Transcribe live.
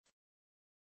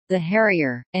The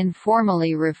Harrier,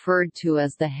 informally referred to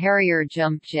as the Harrier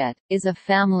Jump Jet, is a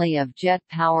family of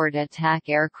jet-powered attack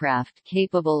aircraft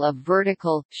capable of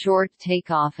vertical, short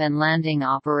takeoff and landing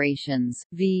operations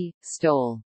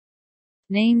 (STOL).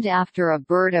 Named after a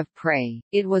bird of prey,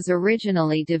 it was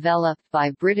originally developed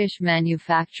by British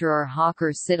manufacturer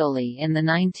Hawker Siddeley in the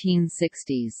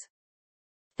 1960s.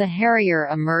 The Harrier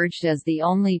emerged as the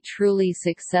only truly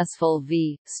successful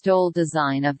STOL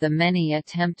design of the many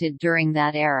attempted during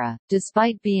that era,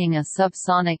 despite being a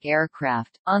subsonic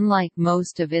aircraft, unlike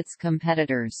most of its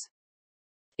competitors.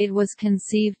 It was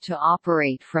conceived to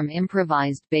operate from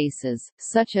improvised bases,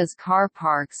 such as car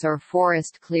parks or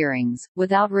forest clearings,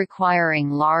 without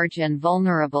requiring large and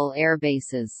vulnerable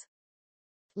airbases.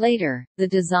 Later, the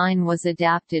design was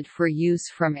adapted for use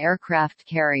from aircraft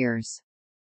carriers.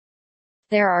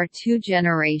 There are two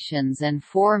generations and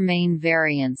four main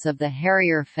variants of the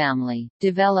Harrier family,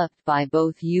 developed by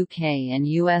both UK and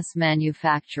US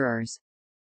manufacturers.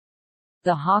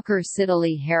 The Hawker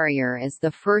Siddeley Harrier is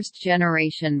the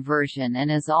first-generation version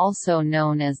and is also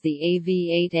known as the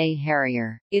AV-8A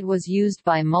Harrier. It was used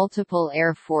by multiple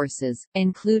air forces,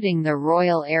 including the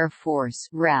Royal Air Force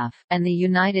 (RAF) and the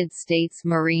United States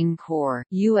Marine Corps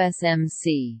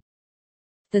 (USMC).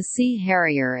 The Sea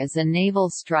Harrier is a naval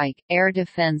strike, air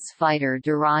defense fighter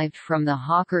derived from the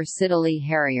Hawker Siddeley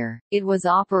Harrier. It was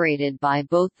operated by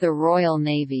both the Royal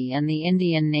Navy and the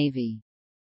Indian Navy.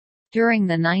 During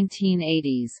the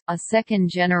 1980s, a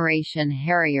second-generation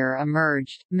Harrier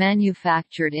emerged,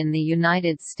 manufactured in the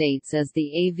United States as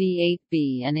the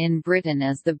AV-8B and in Britain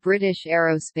as the British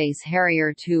Aerospace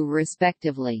Harrier II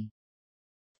respectively.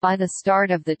 By the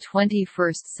start of the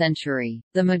 21st century,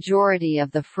 the majority of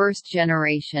the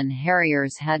first-generation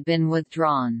Harriers had been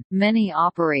withdrawn, many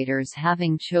operators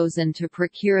having chosen to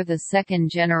procure the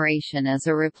second generation as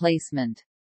a replacement.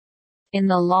 In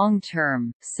the long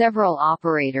term, several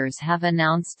operators have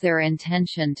announced their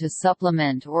intention to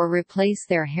supplement or replace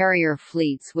their Harrier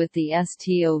fleets with the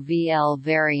STOVL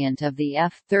variant of the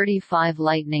F-35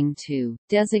 Lightning II,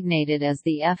 designated as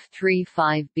the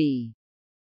F-35B.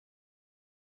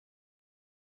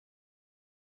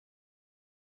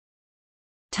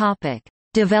 Topic: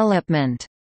 Development.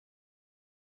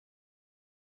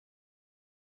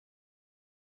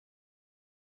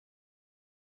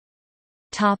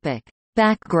 Topic: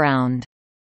 Background.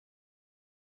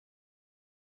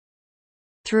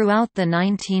 Throughout the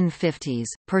 1950s,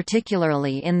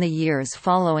 particularly in the years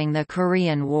following the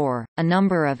Korean War, a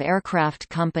number of aircraft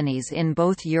companies in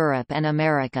both Europe and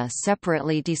America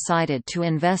separately decided to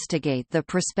investigate the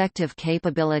prospective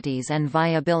capabilities and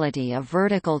viability of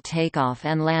vertical takeoff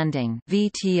and landing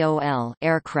 (VTOL)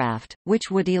 aircraft,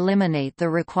 which would eliminate the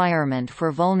requirement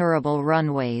for vulnerable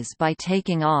runways by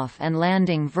taking off and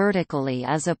landing vertically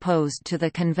as opposed to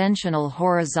the conventional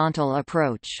horizontal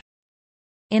approach.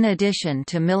 In addition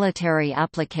to military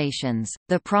applications,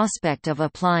 the prospect of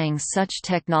applying such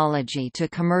technology to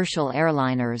commercial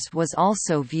airliners was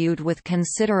also viewed with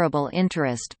considerable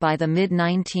interest by the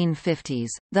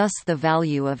mid-1950s, thus the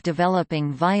value of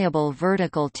developing viable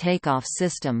vertical takeoff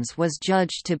systems was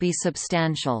judged to be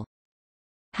substantial.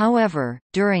 However,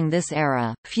 during this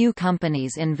era, few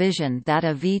companies envisioned that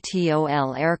a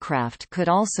VTOL aircraft could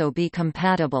also be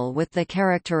compatible with the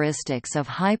characteristics of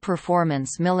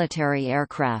high-performance military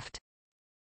aircraft.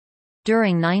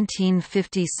 During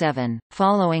 1957,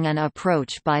 following an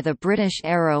approach by the British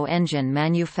aero engine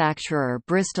manufacturer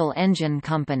Bristol Engine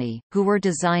Company, who were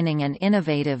designing an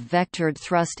innovative vectored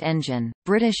thrust engine,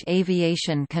 British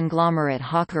aviation conglomerate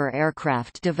Hawker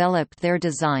Aircraft developed their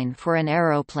design for an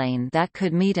aeroplane that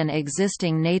could meet an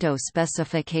existing NATO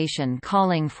specification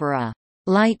calling for a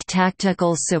light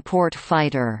tactical support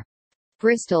fighter.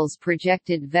 Bristol's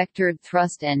projected vectored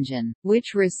thrust engine,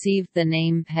 which received the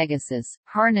name Pegasus,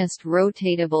 harnessed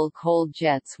rotatable cold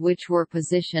jets which were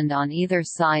positioned on either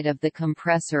side of the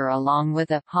compressor along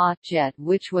with a hot jet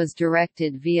which was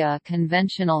directed via a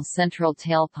conventional central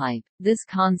tailpipe. This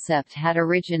concept had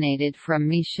originated from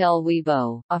Michel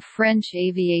Wibeau, a French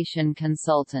aviation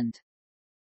consultant.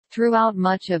 Throughout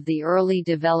much of the early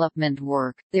development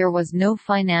work, there was no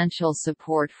financial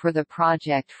support for the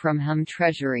project from Home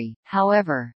Treasury.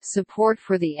 However, support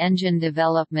for the engine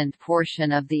development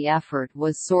portion of the effort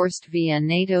was sourced via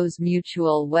NATO's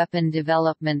Mutual Weapon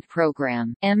Development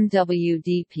Program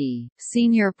 (MWDP).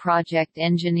 Senior project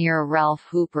engineer Ralph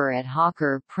Hooper at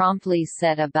Hawker promptly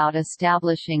set about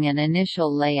establishing an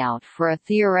initial layout for a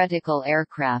theoretical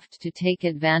aircraft to take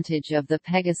advantage of the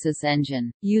Pegasus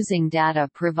engine, using data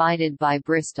provided by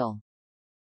Bristol.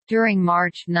 During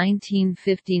March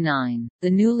 1959, the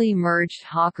newly merged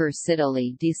Hawker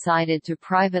Siddeley decided to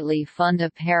privately fund a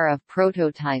pair of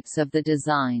prototypes of the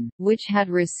design, which had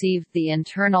received the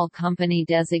internal company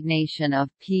designation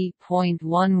of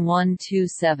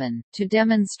P.1127, to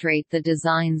demonstrate the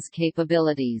design's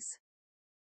capabilities.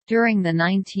 During the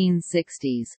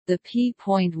 1960s, the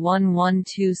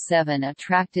P.1127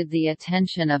 attracted the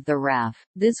attention of the RAF.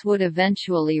 This would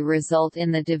eventually result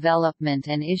in the development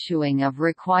and issuing of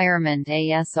Requirement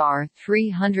ASR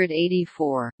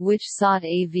 384, which sought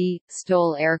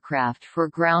AV/STOL aircraft for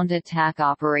ground attack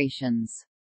operations.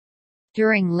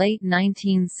 During late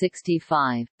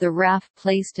 1965, the RAF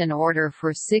placed an order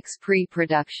for 6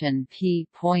 pre-production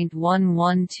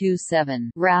P.1127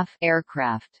 RAF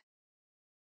aircraft.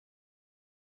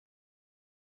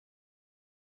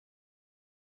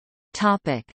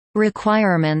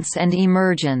 Requirements and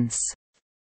emergence.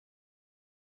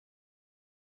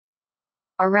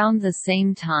 Around the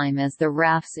same time as the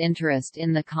RAF's interest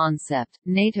in the concept,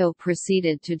 NATO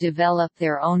proceeded to develop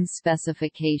their own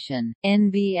specification,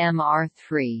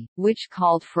 NBMR-3, which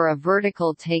called for a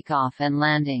vertical takeoff and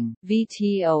landing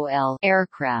 (VTOL)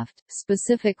 aircraft.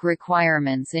 Specific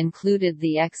requirements included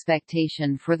the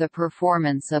expectation for the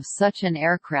performance of such an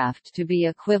aircraft to be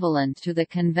equivalent to the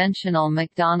conventional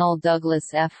McDonnell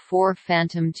Douglas F-4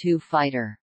 Phantom II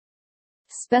fighter.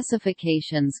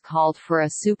 Specifications called for a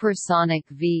supersonic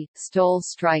V/STOL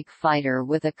strike fighter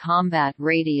with a combat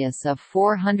radius of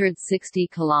 460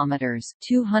 km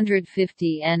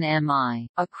 (250 nmi),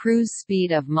 a cruise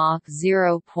speed of Mach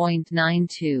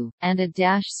 0.92, and a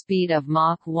dash speed of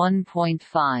Mach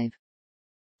 1.5.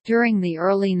 During the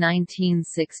early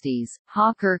 1960s,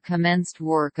 Hawker commenced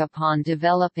work upon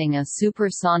developing a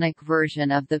supersonic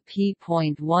version of the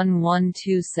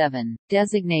P.1127,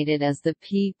 designated as the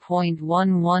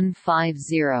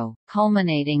P.1150,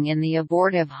 culminating in the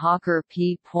abortive Hawker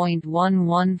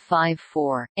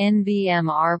P.1154.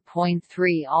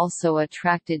 NBMR.3 also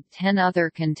attracted 10 other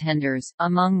contenders,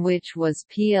 among which was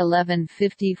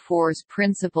P.1154's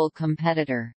principal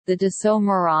competitor, the Dassault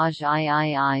Mirage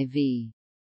IIIV.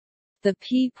 The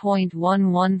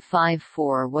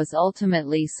P.1154 was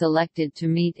ultimately selected to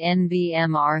meet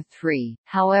NBMR-3,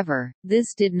 however,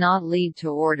 this did not lead to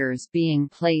orders being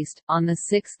placed. On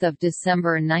 6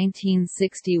 December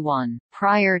 1961,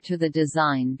 prior to the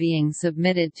design being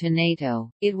submitted to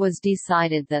NATO, it was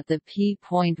decided that the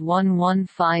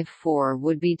P.1154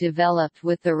 would be developed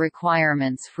with the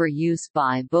requirements for use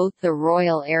by both the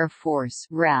Royal Air Force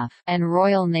 (RAF) and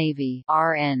Royal Navy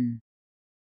 (RN).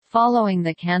 Following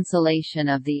the cancellation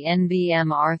of the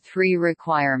NBMR-3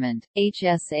 requirement,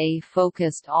 HSA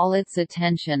focused all its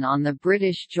attention on the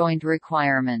British Joint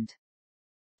Requirement.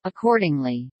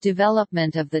 Accordingly,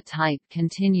 development of the type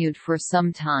continued for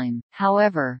some time.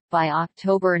 However, by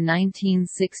October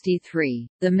 1963,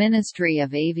 the Ministry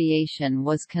of Aviation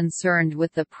was concerned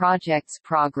with the project's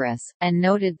progress, and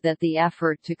noted that the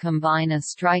effort to combine a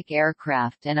strike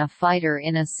aircraft and a fighter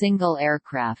in a single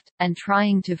aircraft, and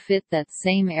trying to fit that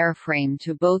same airframe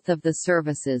to both of the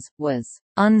services, was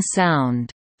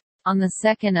unsound. On 2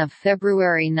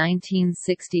 February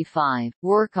 1965,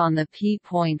 work on the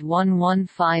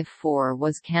P.1154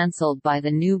 was cancelled by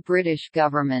the new British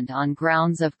government on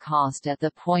grounds of cost at the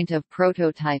point of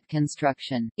prototype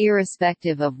construction.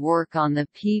 Irrespective of work on the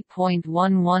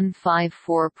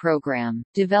P.1154 program,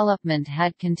 development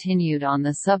had continued on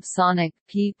the subsonic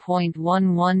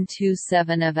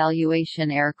P.1127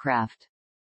 evaluation aircraft.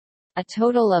 A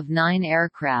total of 9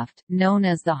 aircraft, known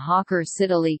as the Hawker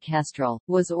Siddeley Kestrel,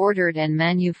 was ordered and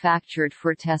manufactured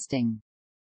for testing.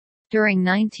 During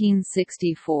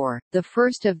 1964, the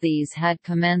first of these had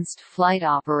commenced flight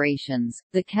operations.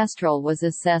 The Kestrel was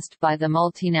assessed by the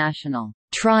multinational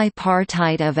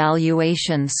Tripartite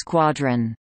Evaluation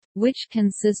Squadron, which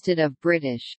consisted of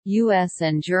British, US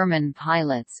and German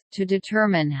pilots, to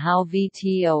determine how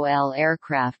VTOL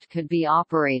aircraft could be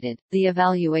operated. The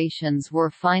evaluations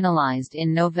were finalized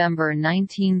in November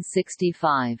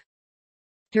 1965.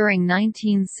 During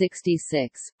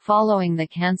 1966, following the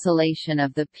cancellation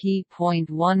of the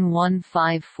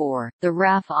P.1154, the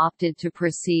RAF opted to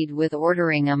proceed with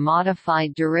ordering a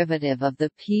modified derivative of the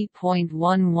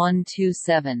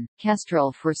P.1127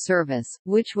 Kestrel for service,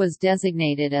 which was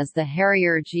designated as the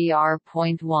Harrier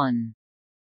GR.1.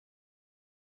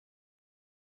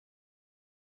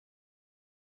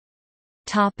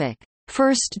 Topic: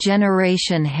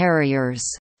 First-generation Harriers.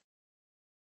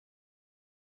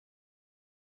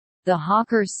 The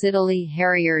Hawker Siddeley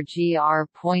Harrier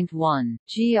GR.1,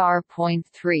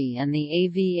 GR.3 and the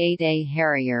AV-8A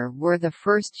Harrier were the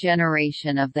first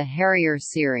generation of the Harrier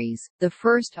series, the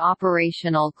first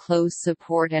operational close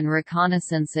support and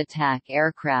reconnaissance attack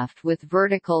aircraft with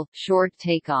vertical, short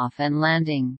takeoff and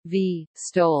landing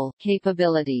 (STOL)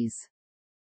 capabilities.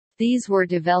 These were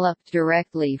developed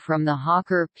directly from the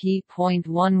Hawker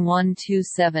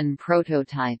P.1127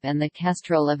 prototype and the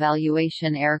Kestrel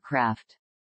evaluation aircraft.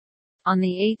 On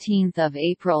 18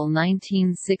 April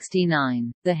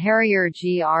 1969, the Harrier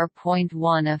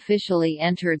GR.1 officially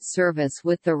entered service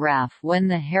with the RAF when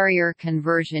the Harrier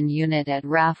Conversion Unit at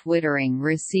RAF Wittering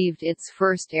received its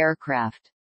first aircraft.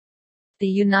 The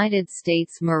United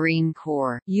States Marine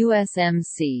Corps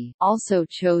 (USMC) also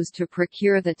chose to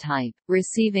procure the type,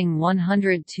 receiving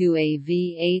 102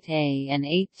 AV-8A and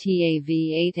 8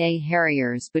 TAV-8A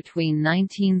Harriers between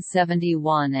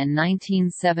 1971 and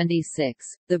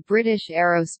 1976. The British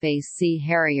Aerospace Sea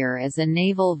Harrier is a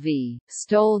naval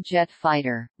STOL jet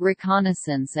fighter,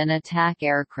 reconnaissance and attack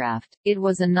aircraft. It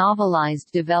was a novelized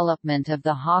development of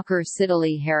the Hawker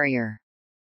Siddeley Harrier.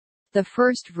 The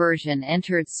first version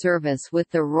entered service with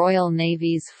the Royal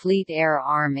Navy's Fleet Air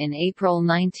Arm in April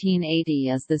 1980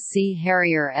 as the Sea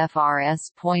Harrier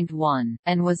FRS.1,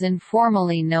 and was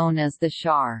informally known as the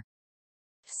SHAR.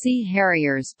 Sea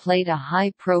Harriers played a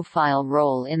high-profile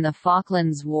role in the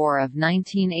Falklands War of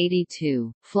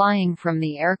 1982, flying from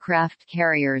the aircraft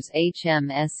carriers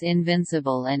HMS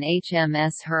Invincible and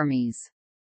HMS Hermes.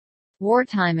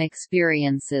 Wartime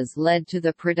experiences led to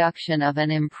the production of an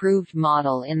improved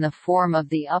model in the form of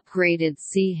the upgraded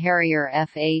Sea Harrier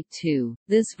FA2.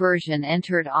 This version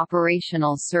entered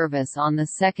operational service on 2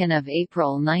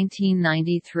 April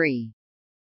 1993.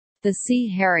 The Sea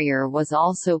Harrier was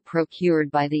also procured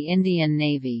by the Indian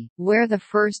Navy, where the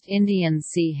first Indian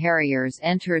Sea Harriers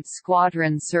entered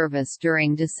squadron service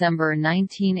during December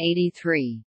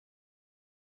 1983.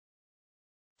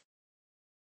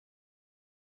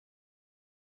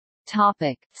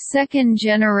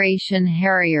 Second-generation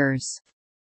Harriers.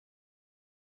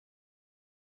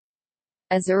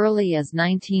 As early as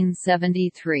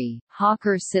 1973,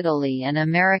 Hawker Siddeley and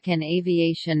American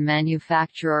aviation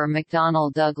manufacturer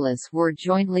McDonnell Douglas were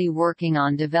jointly working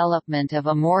on development of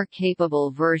a more capable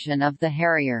version of the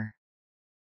Harrier.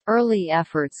 Early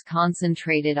efforts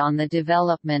concentrated on the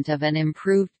development of an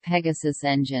improved Pegasus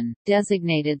engine,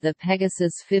 designated the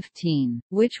Pegasus 15,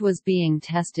 which was being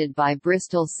tested by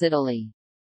Bristol Siddeley.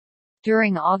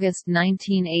 During August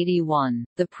 1981,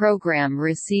 the program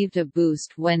received a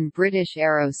boost when British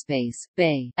Aerospace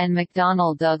 (BAE) and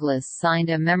McDonnell Douglas signed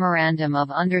a Memorandum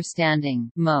of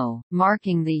Understanding (MO),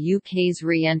 marking the UK's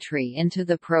re-entry into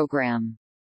the program.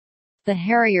 The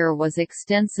Harrier was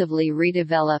extensively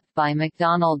redeveloped by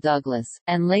McDonnell Douglas,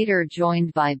 and later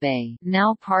joined by BAE,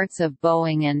 now parts of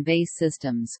Boeing and BAE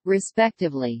Systems,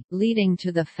 respectively, leading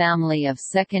to the family of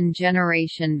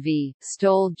second-generation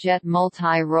STOL jet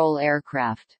multi-role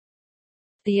aircraft.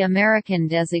 The American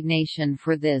designation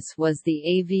for this was the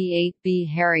AV-8B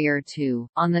Harrier II.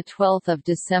 On 12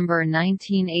 December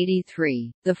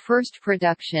 1983, the first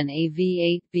production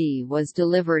AV-8B was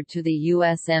delivered to the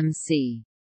USMC.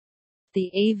 The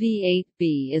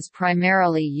AV-8B is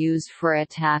primarily used for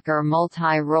attack or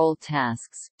multi-role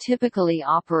tasks, typically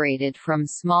operated from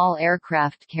small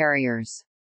aircraft carriers.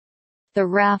 The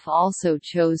RAF also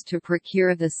chose to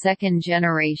procure the second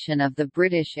generation of the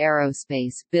British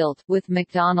Aerospace-built, with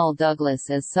McDonnell Douglas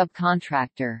as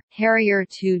subcontractor, Harrier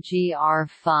II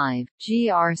GR5,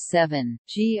 GR7,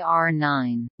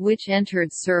 GR9, which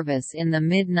entered service in the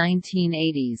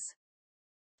mid-1980s.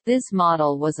 This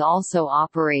model was also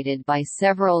operated by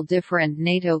several different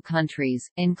NATO countries,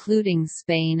 including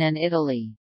Spain and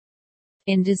Italy.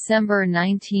 In December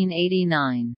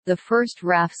 1989, the first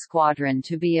RAF squadron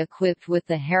to be equipped with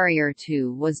the Harrier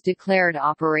II was declared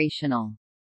operational.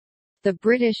 The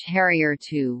British Harrier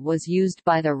II was used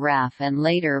by the RAF and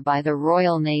later by the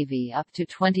Royal Navy up to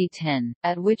 2010,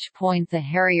 at which point the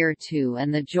Harrier II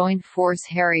and the Joint Force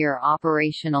Harrier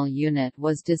Operational Unit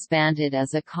was disbanded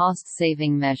as a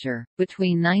cost-saving measure.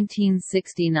 Between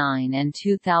 1969 and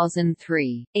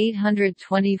 2003,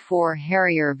 824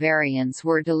 Harrier variants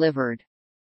were delivered.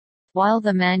 While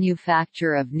the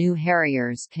manufacture of new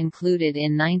Harriers concluded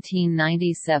in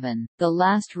 1997, the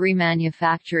last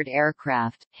remanufactured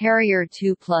aircraft, Harrier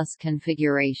II Plus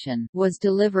configuration, was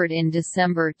delivered in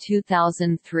December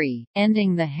 2003,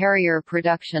 ending the Harrier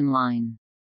production line.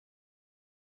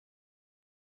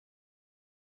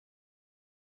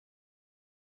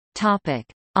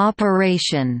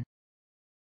 Operation.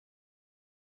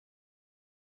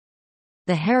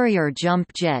 The Harrier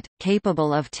Jump Jet,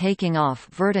 capable of taking off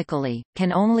vertically,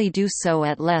 can only do so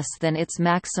at less than its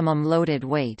maximum loaded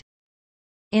weight.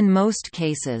 In most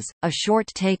cases, a short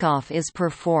takeoff is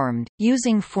performed,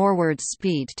 using forward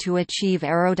speed to achieve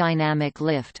aerodynamic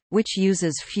lift, which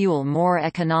uses fuel more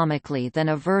economically than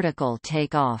a vertical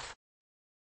takeoff.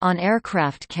 On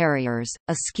aircraft carriers,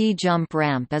 a ski jump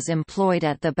ramp is employed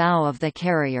at the bow of the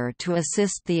carrier to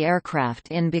assist the aircraft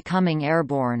in becoming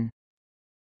airborne.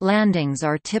 Landings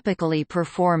are typically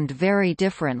performed very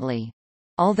differently.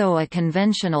 Although a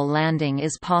conventional landing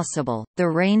is possible, the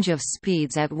range of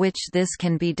speeds at which this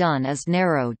can be done is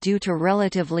narrow due to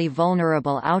relatively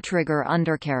vulnerable outrigger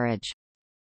undercarriage.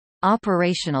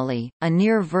 Operationally, a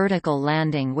near-vertical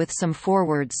landing with some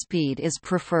forward speed is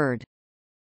preferred.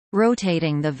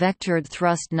 Rotating the vectored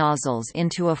thrust nozzles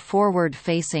into a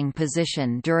forward-facing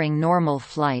position during normal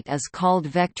flight is called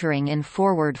vectoring in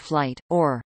forward flight,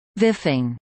 or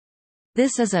VIFing.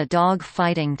 This is a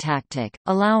dog-fighting tactic,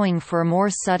 allowing for more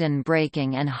sudden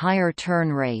braking and higher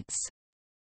turn rates.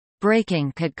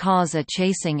 Braking could cause a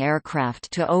chasing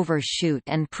aircraft to overshoot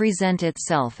and present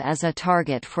itself as a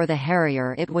target for the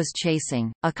Harrier it was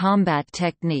chasing, a combat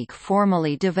technique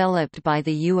formally developed by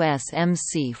the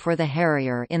USMC for the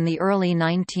Harrier in the early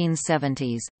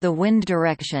 1970s. The wind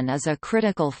direction is a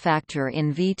critical factor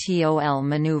in VTOL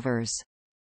maneuvers.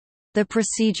 The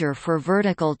procedure for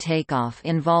vertical takeoff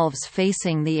involves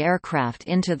facing the aircraft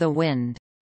into the wind.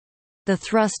 The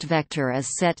thrust vector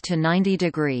is set to 90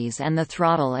 degrees and the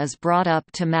throttle is brought up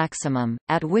to maximum,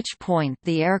 at which point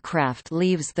the aircraft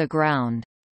leaves the ground.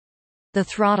 The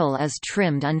throttle is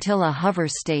trimmed until a hover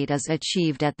state is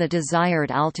achieved at the desired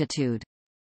altitude.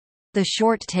 The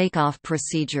short takeoff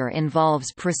procedure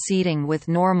involves proceeding with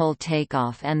normal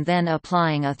takeoff and then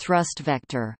applying a thrust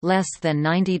vector less than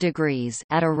 90 degrees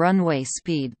at a runway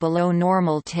speed below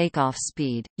normal takeoff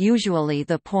speed. Usually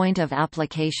the point of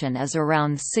application is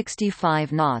around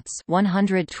 65 knots,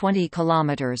 120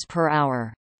 km per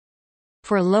hour.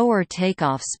 For lower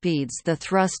takeoff speeds the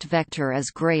thrust vector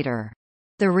is greater.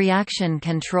 The reaction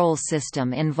control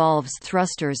system involves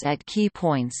thrusters at key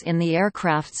points in the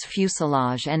aircraft's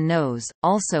fuselage and nose,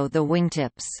 also the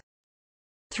wingtips.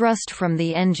 Thrust from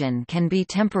the engine can be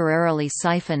temporarily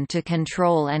siphoned to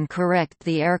control and correct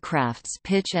the aircraft's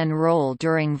pitch and roll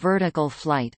during vertical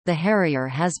flight. The Harrier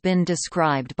has been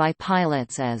described by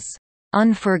pilots as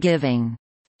unforgiving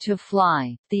to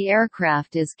fly. The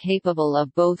aircraft is capable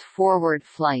of both forward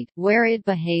flight, where it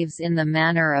behaves in the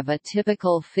manner of a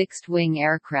typical fixed-wing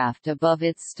aircraft above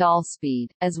its stall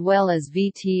speed, as well as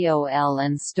VTOL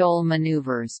and STOL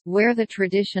maneuvers, where the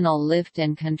traditional lift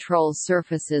and control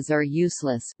surfaces are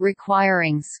useless,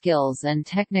 requiring skills and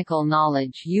technical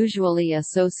knowledge usually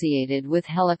associated with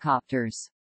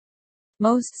helicopters.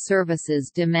 Most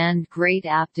services demand great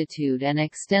aptitude and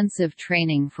extensive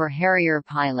training for Harrier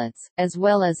pilots, as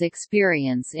well as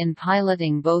experience in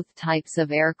piloting both types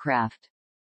of aircraft.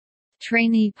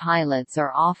 Trainee pilots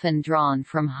are often drawn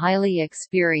from highly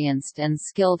experienced and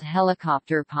skilled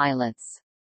helicopter pilots.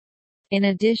 In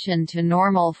addition to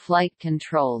normal flight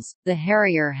controls, the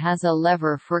Harrier has a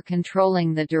lever for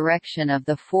controlling the direction of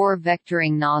the 4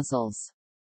 vectoring nozzles.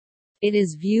 It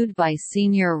is viewed by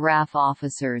senior RAF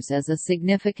officers as a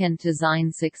significant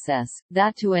design success,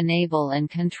 that to enable and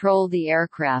control the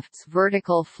aircraft's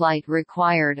vertical flight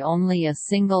required only a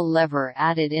single lever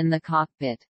added in the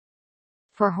cockpit.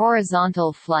 For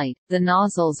horizontal flight, the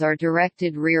nozzles are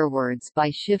directed rearwards by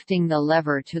shifting the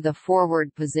lever to the forward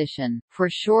position. For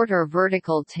short or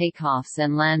vertical takeoffs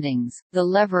and landings, the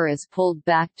lever is pulled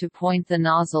back to point the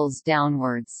nozzles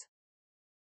downwards.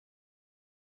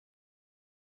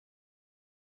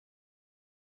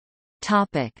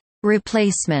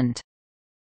 Replacement.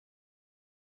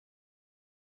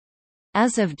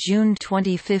 As of June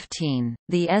 2015,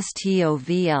 the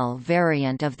STOVL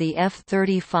variant of the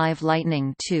F-35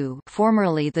 Lightning II,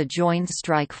 formerly the Joint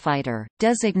Strike Fighter,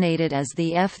 designated as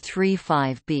the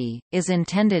F-35B, is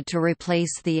intended to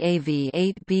replace the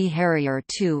AV-8B Harrier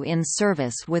II in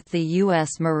service with the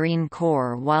U.S. Marine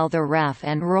Corps, while the RAF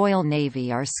and Royal Navy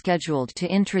are scheduled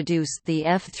to introduce the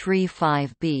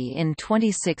F-35B in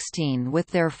 2016 with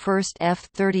their first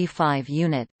F-35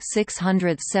 unit,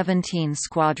 617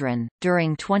 Squadron.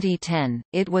 During 2010,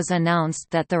 it was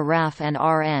announced that the RAF and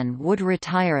RN would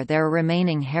retire their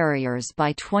remaining Harriers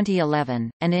by 2011,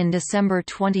 and in December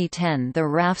 2010 the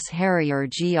RAF's Harrier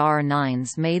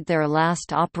GR9s made their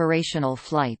last operational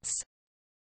flights.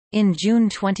 In June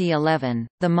 2011,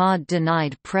 the MOD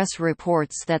denied press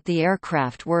reports that the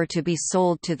aircraft were to be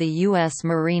sold to the U.S.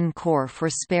 Marine Corps for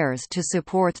spares to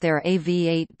support their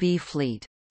AV-8B fleet.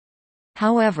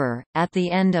 However, at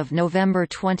the end of November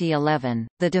 2011,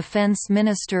 the Defense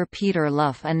Minister Peter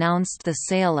Luff announced the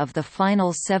sale of the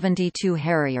final 72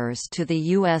 Harriers to the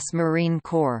U.S. Marine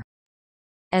Corps.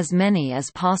 As many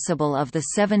as possible of the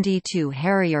 72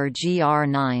 Harrier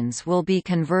GR9s will be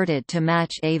converted to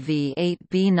match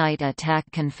AV-8B night attack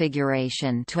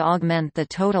configuration to augment the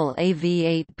total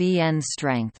AV-8BN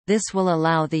strength. This will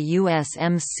allow the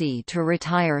USMC to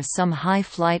retire some high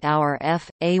flight hour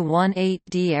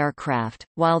F/A-18D aircraft,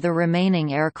 while the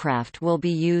remaining aircraft will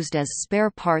be used as spare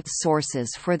parts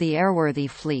sources for the airworthy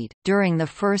fleet. During the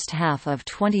first half of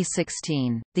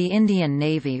 2016, the Indian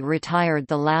Navy retired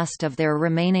the last of their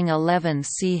remaining 11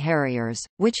 Sea Harriers,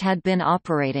 which had been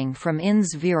operating from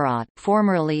INS Virat,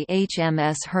 formerly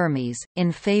HMS Hermes,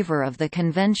 in favor of the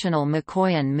conventional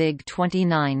Mikoyan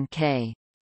MiG-29K.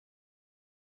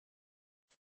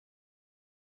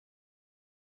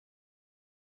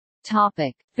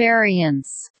 Topic: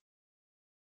 Variants.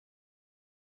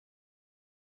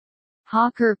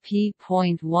 Hawker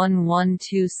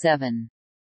P.1127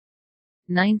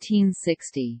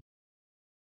 1960.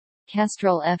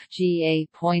 Kestrel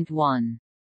FGA.1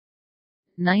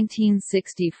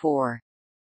 1964.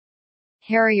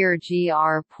 Harrier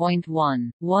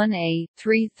GR.1, 1A,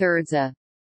 3/3 A.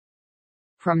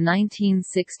 From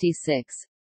 1966.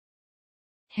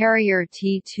 Harrier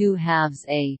T2 halves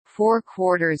A,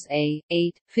 4/4 A,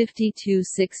 8,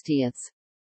 52/60.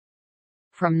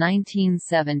 From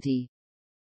 1970.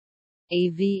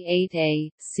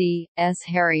 AV-8A, C, S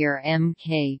Harrier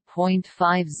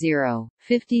Mk.50,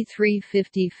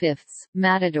 53/55,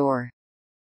 Matador.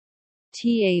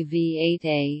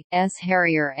 TAV-8A, S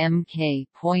Harrier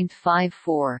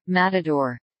Mk.54,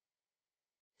 Matador.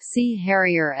 C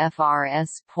Harrier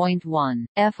FRS.1,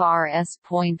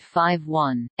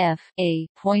 FRS.51, F,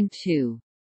 A.2.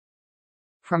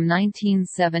 From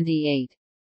 1978.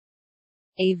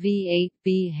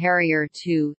 AV-8B Harrier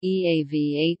 2,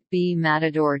 EAV-8B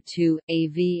Matador 2,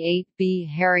 AV-8B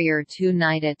Harrier 2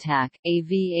 Night Attack,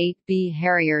 AV-8B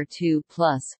Harrier 2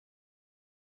 Plus.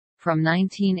 From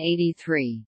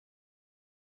 1983.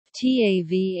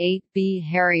 TAV-8B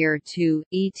Harrier 2,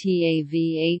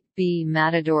 ETAV-8B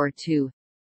Matador 2.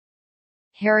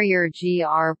 Harrier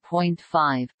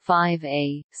GR.5,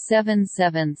 5A,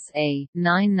 7/7 A,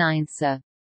 9/9 A.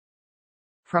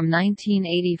 From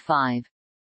 1985.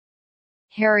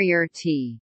 Harrier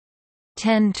T.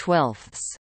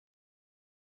 10/12.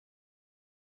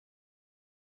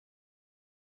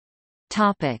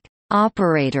 Topic: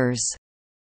 Operators.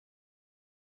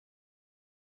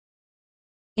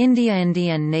 Indian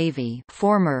Navy,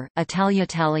 former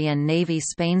Italian Navy,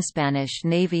 Spanish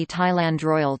Navy, Thailand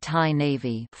Royal Thai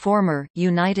Navy, former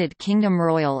United Kingdom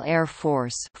Royal Air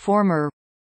Force, former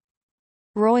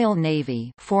Royal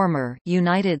Navy, former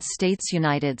United States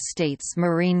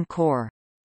Marine Corps.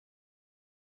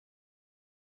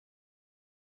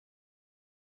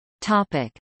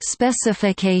 Topic: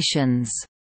 Specifications.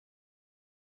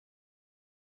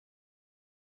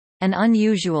 An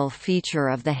unusual feature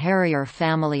of the Harrier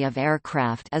family of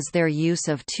aircraft is their use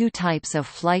of two types of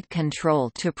flight control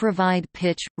to provide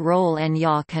pitch, roll and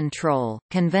yaw control,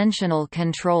 conventional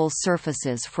control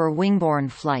surfaces for wingborne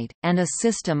flight, and a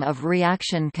system of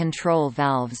reaction control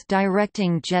valves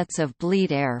directing jets of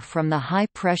bleed air from the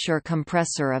high-pressure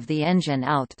compressor of the engine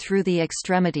out through the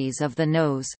extremities of the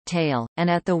nose, tail,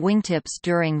 and at the wingtips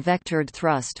during vectored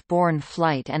thrust-borne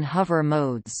flight and hover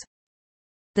modes.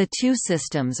 The two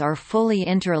systems are fully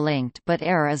interlinked, but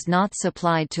air is not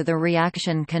supplied to the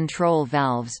reaction control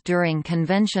valves during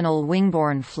conventional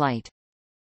wingborne flight.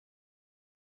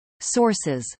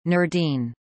 Sources: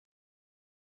 Nerdine.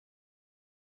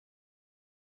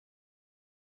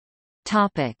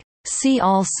 Topic: See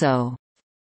also.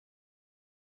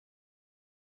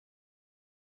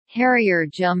 Harrier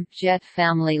Jump Jet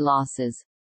family losses.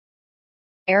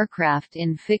 Aircraft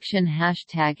in fiction.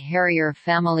 Harrier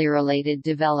family-related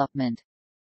development.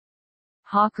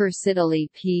 Hawker Siddeley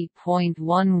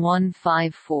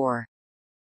P.1154.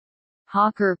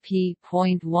 Hawker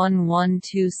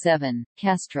P.1127,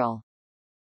 Kestrel.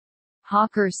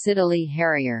 Hawker Siddeley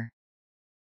Harrier.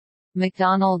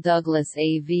 McDonnell Douglas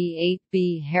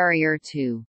AV-8B Harrier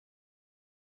 2.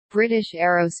 British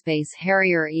Aerospace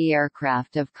Harrier E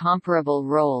aircraft of comparable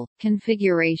role,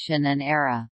 configuration and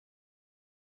era.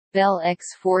 Bell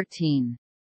X-14.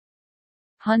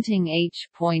 Hunting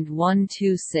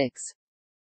H.126.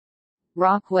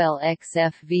 Rockwell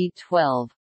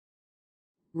XFV-12.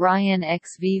 Ryan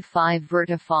XV-5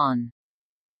 Vertifon.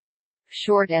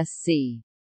 Short SC.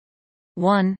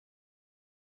 1.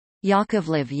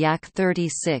 Yakovlev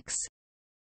Yak-36.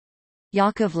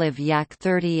 Yakovlev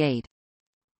Yak-38.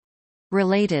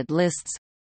 Related lists: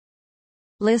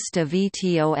 List of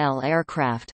VTOL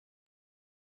aircraft,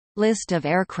 List of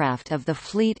aircraft of the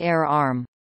Fleet Air Arm,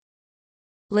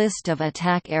 List of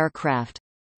attack aircraft,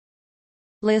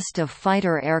 List of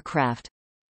fighter aircraft,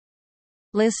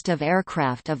 List of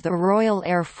aircraft of the Royal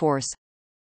Air Force,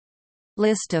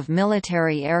 List of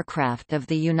military aircraft of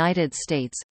the United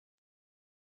States,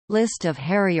 List of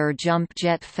Harrier Jump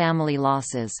Jet family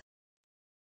losses,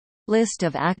 List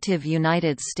of active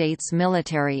United States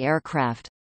military aircraft,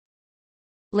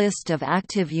 List of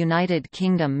active United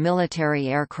Kingdom military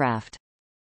aircraft.